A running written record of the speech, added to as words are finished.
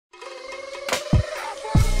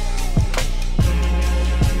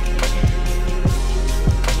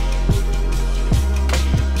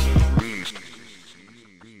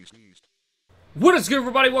What is good,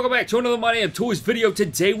 everybody? Welcome back to another My Damn Toys video.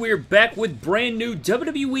 Today we are back with brand new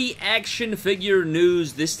WWE action figure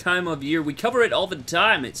news. This time of year, we cover it all the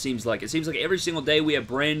time, it seems like. It seems like every single day we have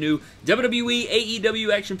brand new WWE,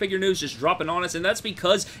 AEW action figure news just dropping on us, and that's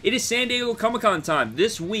because it is San Diego Comic-Con time.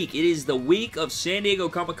 This week, it is the week of San Diego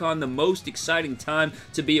Comic-Con, the most exciting time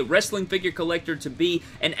to be a wrestling figure collector, to be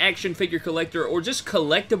an action figure collector, or just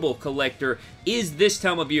collectible collector is this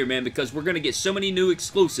time of year, man, because we're going to get so many new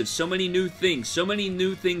exclusives, so many new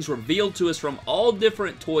things revealed to us from all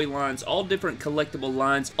different toy lines, all different collectible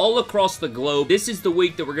lines, all across the globe. This is the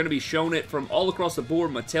week that we're going to be shown it from all across the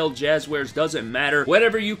board. Mattel, Jazzwares, doesn't matter.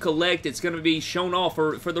 Whatever you collect, it's going to be shown off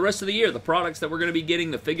for the rest of the year. The products that we're going to be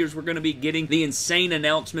getting, the figures we're going to be getting, the insane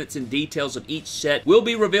announcements and details of each set will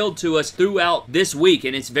be revealed to us throughout this week,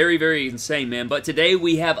 and it's very, very insane, man. But today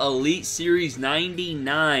we have Elite Series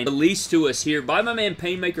 99 released to us here by my man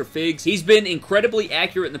Painmaker Figs. He's been incredibly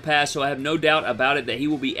accurate in the past, so I have no doubt about it that he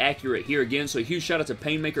will be accurate here again. So a huge shout out to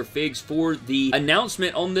Painmaker Figs for the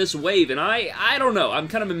announcement on this wave. And I don't know, I'm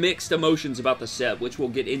kind of mixed emotions about the set, which we'll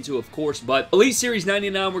get into, of course. But Elite Series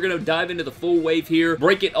 99, we're going to dive into the full wave here,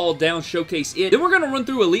 break it all down, showcase it. Then we're going to run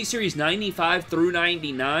through Elite Series 95 through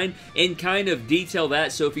 99 and kind of detail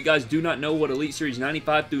that. So if you guys do not know what Elite Series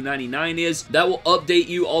 95 through 99 is, that will update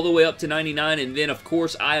you all the way up to 99. And then, of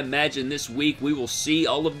course, I imagine this week we will see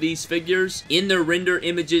all of these figures in their render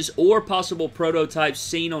images or possible prototypes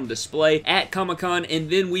seen on display at Comic-Con, and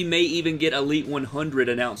then we may even get Elite 100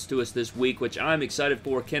 announced to us this week, which I'm excited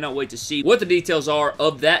for. Cannot wait to see what the details are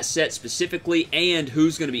of that set specifically and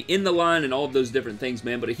who's going to be in the line and all of those different things,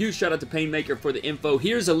 man. But a huge shout out to Painmaker for the info.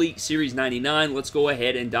 Here's Elite Series 99. Let's go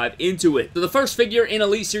ahead and dive into it. So the first figure in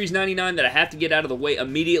Elite Series 99 that I have to get out of the way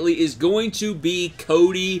immediately is going to be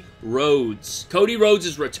Cody Rhodes. Cody Rhodes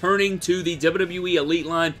is returning to the WWE Elite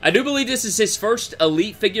line. I do believe this is his first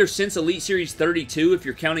Elite figure since Elite Series 32, if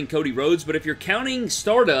you're counting Cody Rhodes, but if you're counting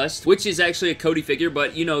Stardust, which is actually a Cody figure,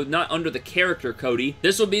 but, you know, not under the character Cody,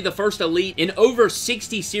 this will be the first Elite in over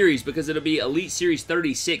 60 series, because it'll be Elite Series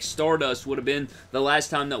 36. Stardust would have been the last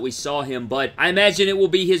time that we saw him, but I imagine it will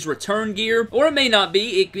be his return gear, or it may not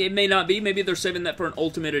be. It may not be. Maybe they're saving that for an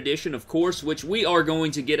Ultimate Edition, of course, which we are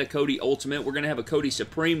going to get a Cody Ultimate. We're going to have a Cody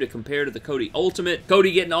Supreme to compare to the Cody Ultimate.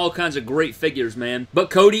 Cody getting all kinds of great figures, man. But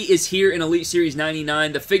Cody is here in Elite Series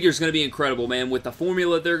 99. The figure's going to be incredible, man, with the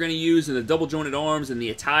formula they're going to use and the double jointed arms and the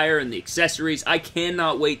attire and the accessories. I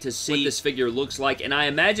cannot wait to see what this figure looks like, and I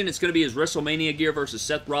imagine it's going to be his WrestleMania gear versus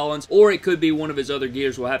Seth Rollins, or it could be one of his other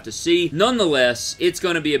gears. We'll have to see. Nonetheless, it's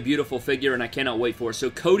going to be a beautiful figure, and I cannot wait for it. So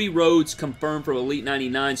Cody Rhodes confirmed from Elite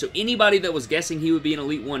 99. So anybody that was guessing he would be in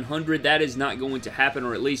Elite 100, that is not going to happen,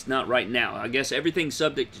 or at least not right now. I guess everything's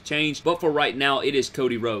subject to change, but for right now, it is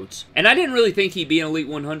Cody Rhodes. And I didn't really think he'd be in Elite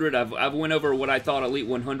 100. I've went over what I thought Elite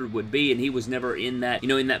 100 would be, and he was never in that, you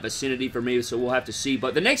know, in that vicinity for me, so we'll have to see.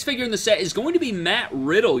 But the next figure in the set is going to be Matt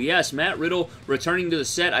Riddle. Yes, Matt Riddle returning to the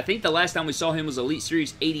set. I think the last time we saw him was Elite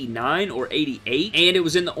Series 89 or 88, and it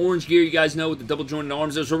was in the orange gear, you guys know, with the double jointed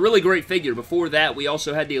arms. It was a really great figure. Before that, we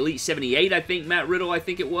also had the Elite 78, I think, Matt Riddle, I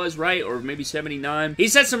think it was, right? Or maybe 79.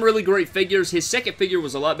 He's had some really great figures. His second figure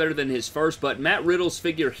was a lot better than his first, but Matt Riddle's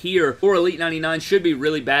figure here for Elite 99 should be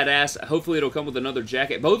really badass. Hopefully it'll come with another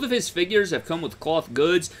jacket. Both of his figures have come with cloth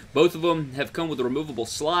goods. Both of them have come with removable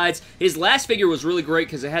slides. His last figure was really great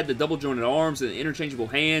because it had the double jointed arms and the interchangeable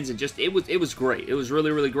hands, and just, it was great. It was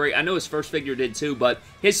really, really great. I know his first figure did too, but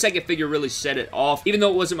his second figure really set it off. Even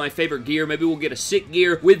though it wasn't my favorite gear, maybe we'll get a sick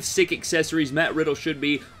gear with sick accessories. Matt Riddle should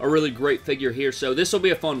be a really great figure here, so this will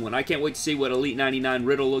be a fun one. I can't wait to see what Elite 99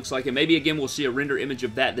 Riddle looks like, and maybe again we'll see a render image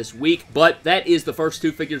of that this week, but that is the first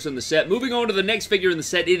two figures in the set. Moving on to the next figure in the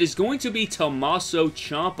set, it is going to be Tommaso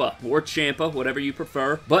Ciampa, or Ciampa, whatever you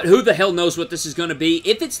prefer, but who the hell knows what this is going to be.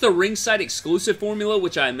 If it's the ringside exclusive formula,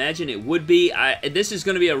 which I imagine it would be, this is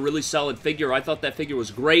going to be a really solid figure. I thought that figure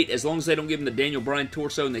was great, as long as they don't give him the Daniel Bryan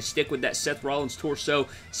torso and they stick with that Seth Rollins torso,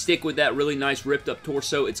 stick with that really nice ripped up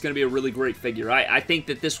torso, it's going to be a really great figure. I think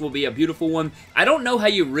that this will be a beautiful one. I don't know how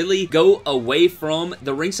you really go away from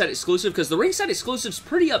the ringside exclusive, because the ringside exclusive is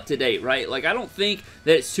pretty up to date, right? Like, I don't think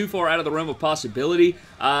that it's too far out of the realm of possibility.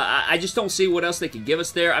 I just don't see what else they could give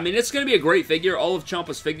us there. I mean, it's going to be a great figure. All of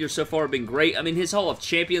Ciampa's figures so far have been great. I mean, his Hall of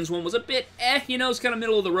Champions one was a bit you know, it's kind of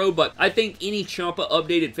middle of the road, but I think any Ciampa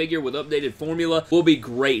updated figure with updated formula will be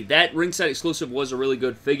great. That ringside exclusive was a really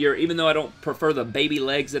good figure. Even though I don't prefer the baby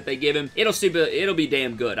legs that they give him, it'll be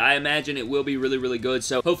damn good. I imagine it will be really, really good,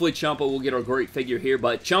 so hopefully Ciampa will get a great figure here,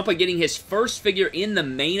 but Ciampa getting his first figure in the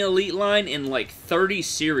main Elite line in like 30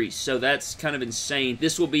 series, so that's kind of insane.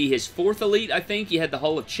 This will be his fourth Elite, I think. You had the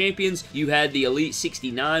Hall of Champions, you had the Elite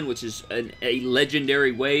 69, which is a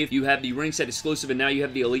legendary wave, you you have the ringside exclusive, and now you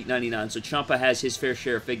have the Elite 99. So Ciampa has his fair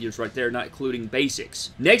share of figures right there, not including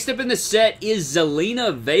basics. Next up in the set is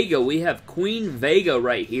Zelina Vega. We have Queen Vega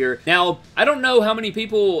right here. Now, I don't know how many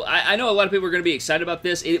people, I know a lot of people are going to be excited about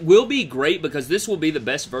this. It will be great because this will be the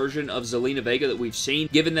best version of Zelina Vega that we've seen,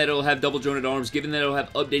 given that it'll have double jointed arms, given that it'll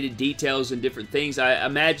have updated details and different things. I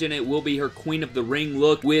imagine it will be her Queen of the Ring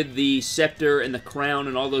look with the scepter and the crown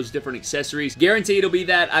and all those different accessories. Guarantee it'll be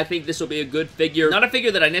that. I think this will be a good figure. Not a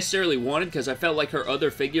figure that I necessarily wanted because I felt like her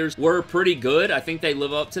other figures were pretty good. I think they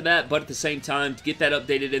live up to that, but at the same time, to get that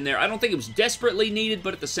updated in there, I don't think it was desperately needed,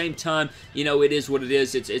 but at the same time, you know, it is what it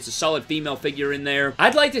is. It's a solid female figure in there.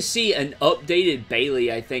 I'd like to see an updated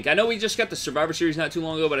Bayley, I think. I know we just got the Survivor Series not too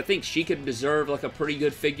long ago, but I think she could deserve like a pretty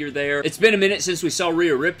good figure there. It's been a minute since we saw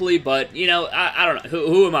Rhea Ripley, but, you know, I don't know.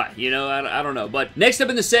 Who am I? You know, I don't know. But next up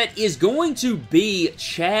in the set is going to be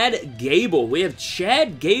Chad Gable. We have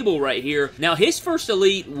Chad Gable right here. Now, his first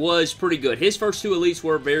Elite was pretty good. His first two Elites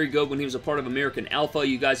were very good when he was a part of American Alpha.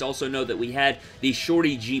 You guys also know that we had the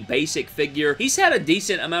Shorty G Basic figure. He's had a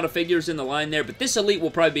decent amount of figures in the line there, but this Elite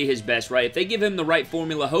will probably be his best, right? If they give him the right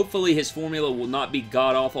formula, hopefully his formula will not be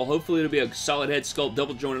god-awful. Hopefully it'll be a solid head sculpt,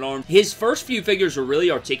 double jointed arm. His first few figures were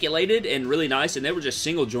really articulated and really nice, and they were just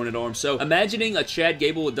single jointed arms. So imagining a Chad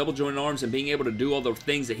Gable with double jointed arms and being able to do all the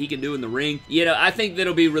things that he can do in the ring, you know, I think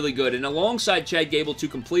that'll be really good. And alongside Chad Gable to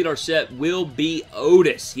complete our set will be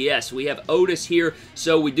Otis. Yes, we have Otis here.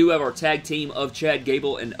 So we do have our tag team of Chad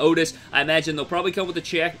Gable and Otis. I imagine they'll probably come with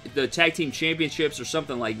the tag team championships or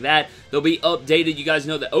something like that. They'll be updated. You guys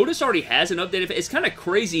know that Otis already has an updated. It's kind of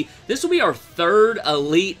crazy. This will be our third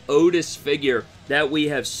Elite Otis figure that we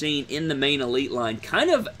have seen in the main Elite line. Kind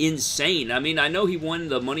of insane. I mean, I know he won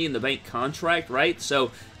the Money in the Bank contract, right?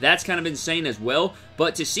 So that's kind of insane as well.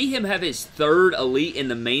 But to see him have his third Elite in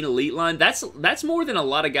the main Elite line, that's more than a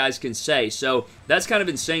lot of guys can say. So that's kind of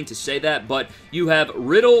insane to say that. But you have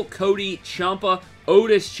Riddle, Cody, Ciampa,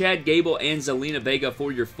 Otis, Chad Gable, and Zelina Vega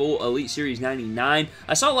for your full Elite Series 99.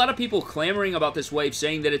 I saw a lot of people clamoring about this wave,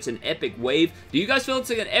 saying that it's an epic wave. Do you guys feel it's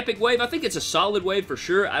like an epic wave? I think it's a solid wave for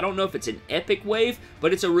sure. I don't know if it's an epic wave,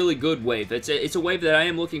 but it's a really good wave. It's a wave that I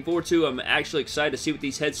am looking forward to. I'm actually excited to see what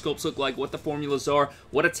these head sculpts look like, what the formulas are,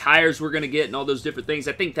 what attires we're going to get, and all those different things.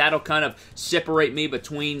 I think that'll kind of separate me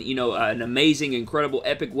between, you know, an amazing, incredible,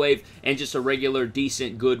 epic wave and just a regular,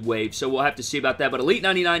 decent, good wave. So we'll have to see about that. But Elite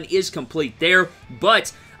 99 is complete there.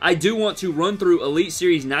 But I do want to run through Elite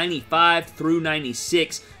Series 95 through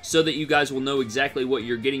 96 so that you guys will know exactly what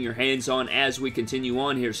you're getting your hands on as we continue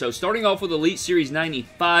on here. So starting off with Elite Series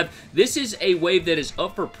 95, this is a wave that is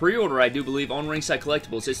up for pre-order, I do believe, on Ringside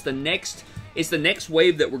Collectibles. It's the next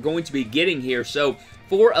wave that we're going to be getting here. So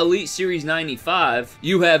for Elite Series 95,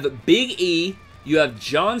 you have Big E, you have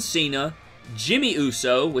John Cena, Jimmy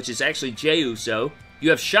Uso, which is actually Jey Uso, you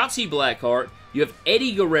have Shotzi Blackheart, you have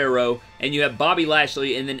Eddie Guerrero, and you have Bobby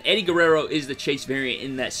Lashley, and then Eddie Guerrero is the Chase variant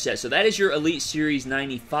in that set. So that is your Elite Series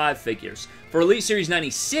 95 figures. For Elite Series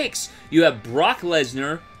 96, you have Brock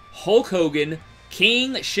Lesnar, Hulk Hogan,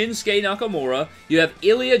 King Shinsuke Nakamura, you have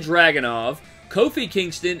Ilya Dragunov, Kofi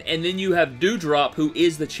Kingston, and then you have Doudrop, who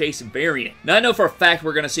is the Chase variant. Now, I know for a fact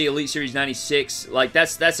we're going to see Elite Series 96. Like,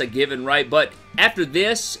 that's a given, right? But after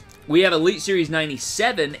this, we have Elite Series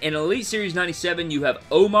 97, and Elite Series 97, you have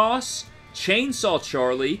Omos, Chainsaw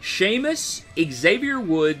Charlie, Sheamus, Xavier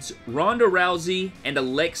Woods, Ronda Rousey, and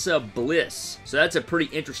Alexa Bliss. So that's a pretty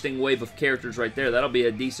interesting wave of characters right there. That'll be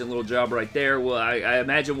a decent little job right there. Well, I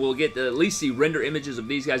imagine we'll get to at least see render images of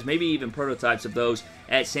these guys, maybe even prototypes of those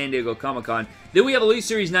at San Diego Comic-Con. Then we have Elite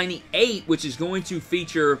Series 98, which is going to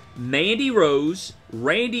feature Mandy Rose,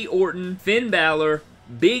 Randy Orton, Finn Balor,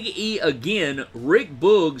 Big E again, Rick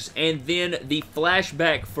Boogs, and then the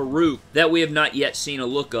flashback Farouk that we have not yet seen a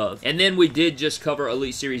look of. And then we did just cover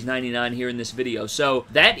Elite Series 99 here in this video. So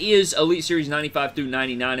that is Elite Series 95 through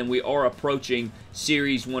 99, and we are approaching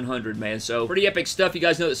Series 100, man. So pretty epic stuff. You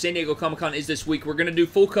guys know that San Diego Comic-Con is this week. We're going to do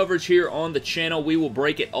full coverage here on the channel. We will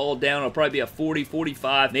break it all down. It'll probably be a 40,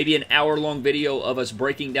 45, maybe an hour-long video of us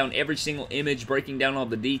breaking down every single image, breaking down all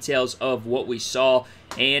the details of what we saw,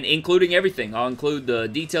 and including everything. I'll include the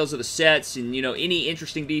details of the sets and, you know, any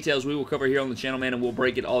interesting details we will cover here on the channel, man, and we'll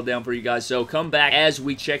break it all down for you guys. So come back as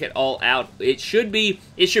we check it all out. It should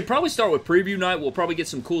probably start with preview night. We'll probably get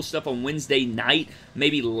some cool stuff on Wednesday night,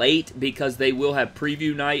 maybe late, because they will have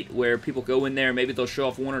preview night where people go in there. Maybe they'll show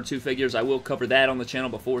off 1 or 2 figures. I will cover that on the channel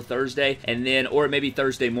before Thursday, and then, or maybe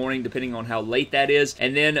Thursday morning, depending on how late that is.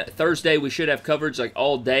 And then Thursday, we should have coverage like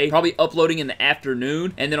all day, probably uploading in the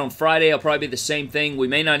afternoon. And then on Friday, I'll probably be the same thing. We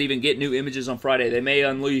may not even get new images on Friday. They may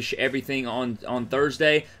unleash everything on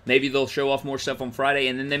Thursday. Maybe they'll show off more stuff on Friday,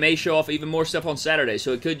 and then they may show off even more stuff on Saturday.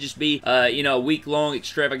 So it could just be, you know, a week-long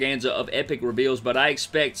extravaganza of epic reveals, but I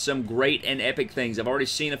expect some great and epic things. I've already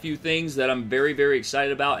seen a few things that I'm very, very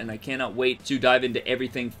excited about, and I cannot wait to dive into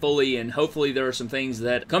everything fully, and hopefully there are some things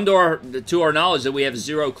that come to our knowledge that we have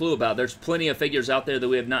zero clue about. There's plenty of figures out there that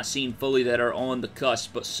we have not seen fully that are on the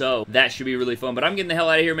cusp, but so that should be really fun. But I'm getting the hell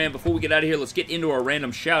out of here, man. Before we get out of here, let's get into our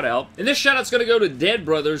random shout-out. And this shout-out's going to go to Dead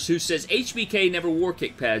Brothers, who says, HBK never wore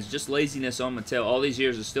kick pads, just laziness on Mattel. All these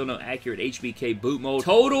years, there's still no accurate HBK boot mold.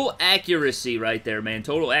 Total accuracy right there, man.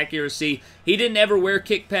 Total accuracy. He didn't ever wear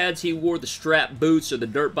kick pads. He wore the strap boots or the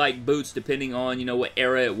dirt bike boots, depending on, you know, what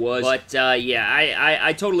era it was. But, yeah,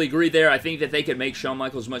 I totally agree there. I think that they could make Shawn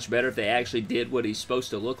Michaels much better if they actually did what he's supposed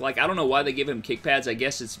to look like. I don't know why they give him kick pads. I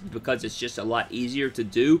guess it's because it's just a lot easier to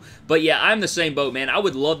do. But, yeah, I'm the same boat, man. I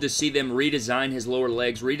would love to see them redesign his lower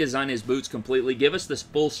legs, redesign his boots completely, give us the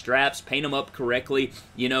full straps, paint them up correctly,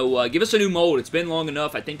 you know, give us a new mold. It's been long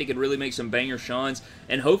enough. I think they could really make some banger Shawns,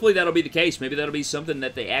 and hopefully that'll be the case. Maybe that'll be something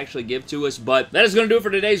that they actually give to us. But that is going to do it for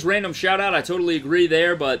today's random shout-out. I totally agree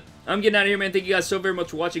there, but I'm getting out of here, man. Thank you guys so very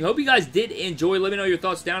much for watching. Hope you guys did enjoy. Let me know your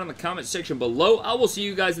thoughts down in the comment section below. I will see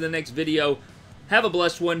you guys in the next video. Have a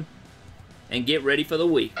blessed one, and get ready for the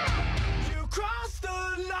week.